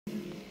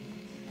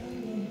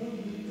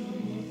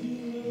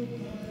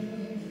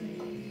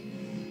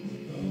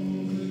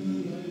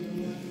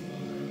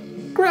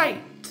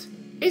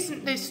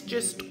isn't this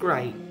just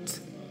great?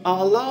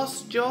 Our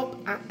last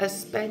job at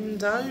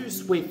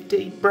Aspendos with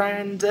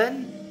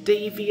Brandon,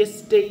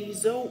 Devious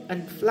Diesel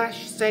and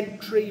Flash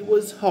Sentry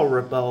was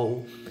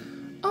horrible.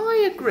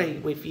 I agree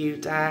with you,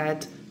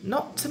 Dad.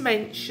 Not to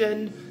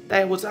mention,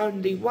 there was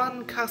only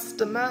one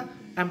customer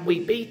and we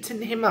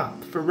beaten him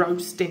up for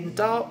roasting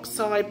Dark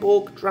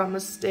Cyborg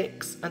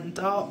drumsticks and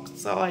Dark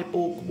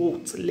Cyborg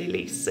Water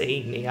Lily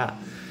Senior.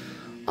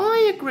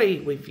 I agree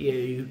with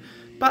you,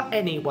 but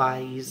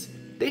anyways,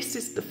 this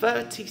is the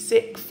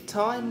 36th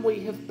time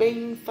we have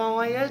been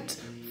fired.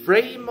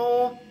 3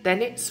 more,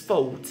 then it's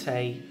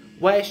 40.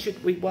 Where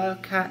should we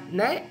work at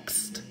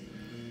next?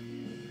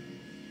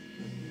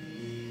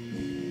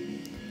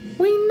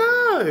 We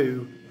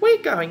know!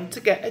 We're going to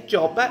get a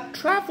job at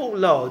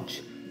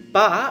Travelodge,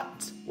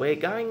 but we're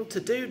going to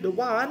do the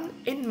one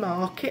in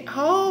Market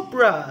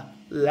Harborough.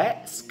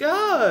 Let's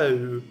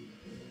go!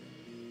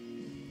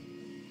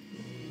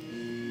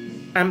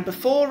 And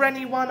before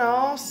anyone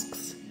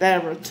asks,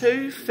 there are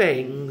 2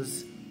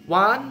 things.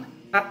 One,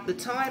 at the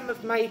time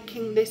of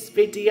making this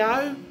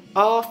video,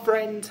 our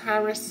friend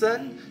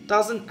Harrison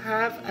doesn't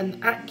have an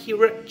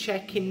accurate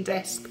check-in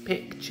desk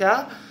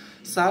picture,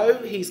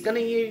 so he's going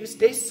to use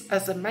this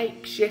as a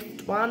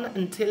makeshift one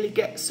until he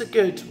gets a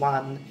good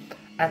one.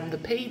 And the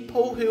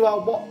people who are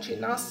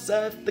watching us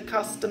serve the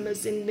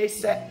customers in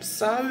this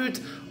episode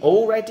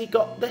already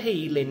got the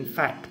healing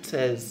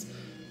factors.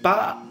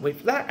 But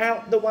with that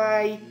out the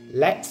way,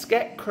 let's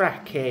get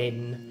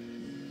cracking.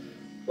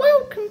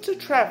 Welcome to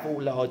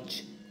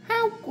Travelodge.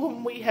 How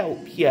can we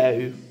help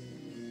you?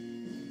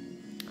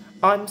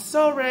 I'm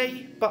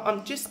sorry, but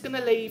I'm just going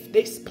to leave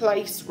this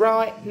place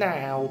right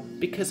now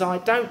because I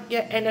don't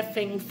get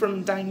anything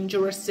from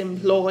dangerous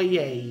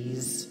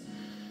employees.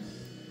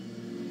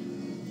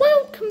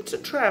 Welcome to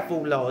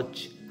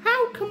Travelodge.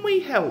 How can we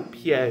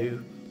help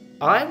you?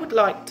 I would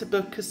like to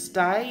book a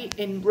stay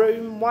in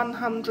room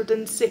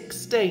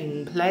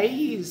 116,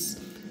 please.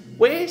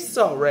 We're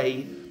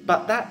sorry,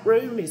 but that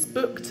room is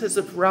booked as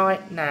of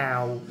right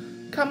now.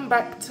 Come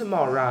back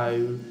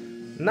tomorrow.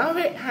 No,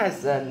 it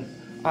hasn't.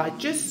 I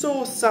just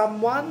saw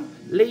someone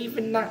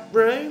leaving that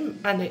room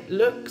and it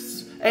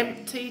looks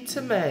empty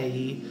to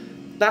me.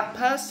 That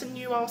person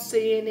you are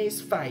seeing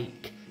is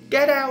fake.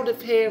 Get out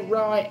of here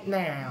right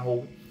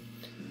now.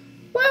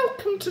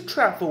 Welcome to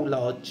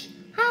Travelodge.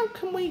 How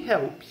can we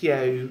help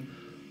you?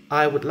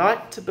 I would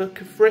like to book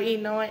a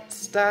 3-night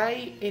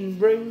stay in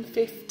room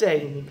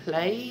 15,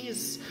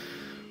 please.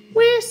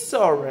 We're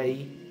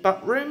sorry,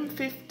 but room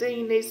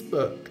 15 is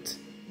booked.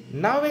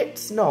 No,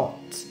 it's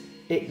not.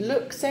 It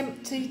looks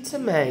empty to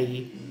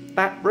me.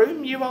 That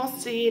room you are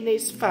seeing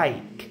is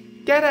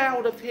fake. Get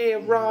out of here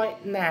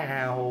right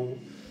now.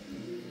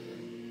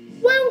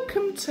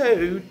 Welcome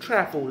to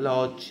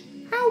Travelodge.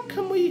 How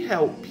can we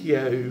help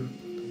you?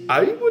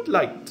 I would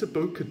like to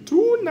book a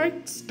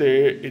 2-night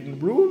stay in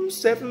room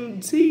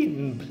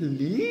 17,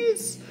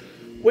 please.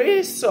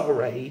 We're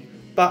sorry,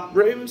 but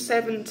room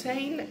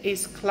 17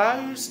 is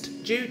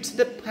closed due to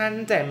the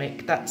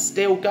pandemic that's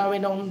still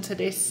going on to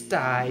this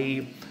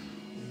day.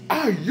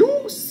 Are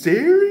you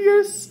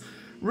serious?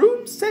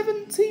 Room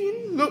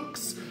 17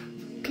 looks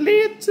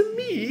clear to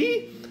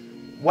me.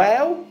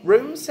 Well,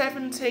 room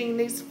 17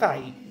 is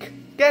fake.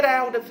 Get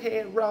out of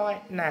here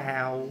right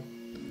now.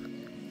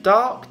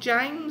 Dark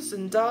James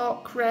and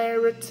Dark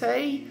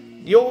Rarity,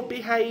 your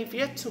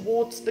behaviour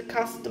towards the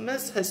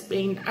customers has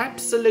been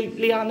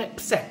absolutely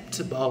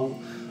unacceptable.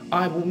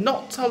 I will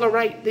not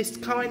tolerate this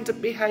kind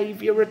of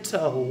behaviour at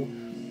all.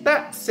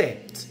 That's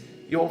it.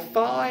 You're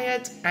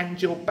fired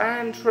and you're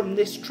banned from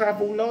this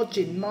Travelodge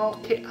in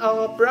Market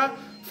Harborough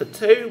for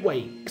 2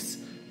 weeks.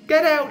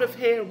 Get out of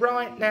here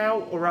right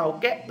now or I'll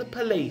get the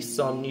police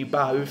on you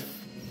both.